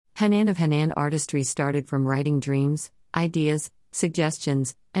Hanan of Hanan Artistry started from writing dreams, ideas,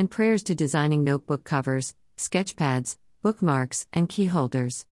 suggestions, and prayers to designing notebook covers, sketchpads, bookmarks, and key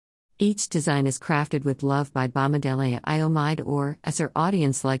holders. Each design is crafted with love by Bamidele Iomide, or, as her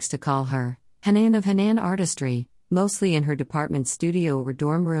audience likes to call her, Hanan of Hanan Artistry, mostly in her department studio or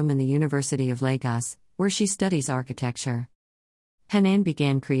dorm room in the University of Lagos, where she studies architecture. Hanan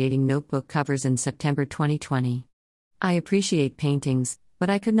began creating notebook covers in September 2020. I appreciate paintings, but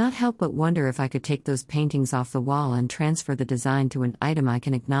I could not help but wonder if I could take those paintings off the wall and transfer the design to an item I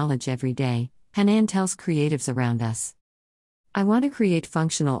can acknowledge every day, Hanan tells creatives around us. I want to create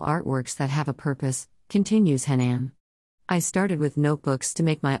functional artworks that have a purpose, continues Hanan. I started with notebooks to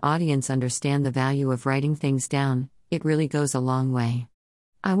make my audience understand the value of writing things down. It really goes a long way.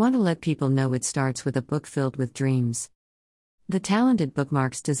 I want to let people know it starts with a book filled with dreams. The talented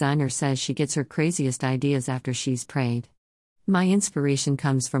bookmarks designer says she gets her craziest ideas after she's prayed. My inspiration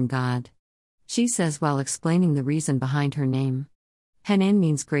comes from God, she says while explaining the reason behind her name. Hanan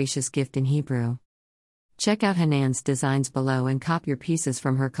means gracious gift in Hebrew. Check out Hanan's designs below and cop your pieces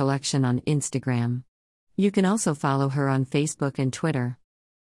from her collection on Instagram. You can also follow her on Facebook and Twitter.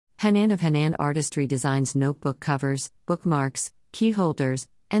 Hanan of Hanan Artistry designs notebook covers, bookmarks, key holders,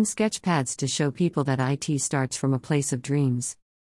 and sketch pads to show people that IT starts from a place of dreams.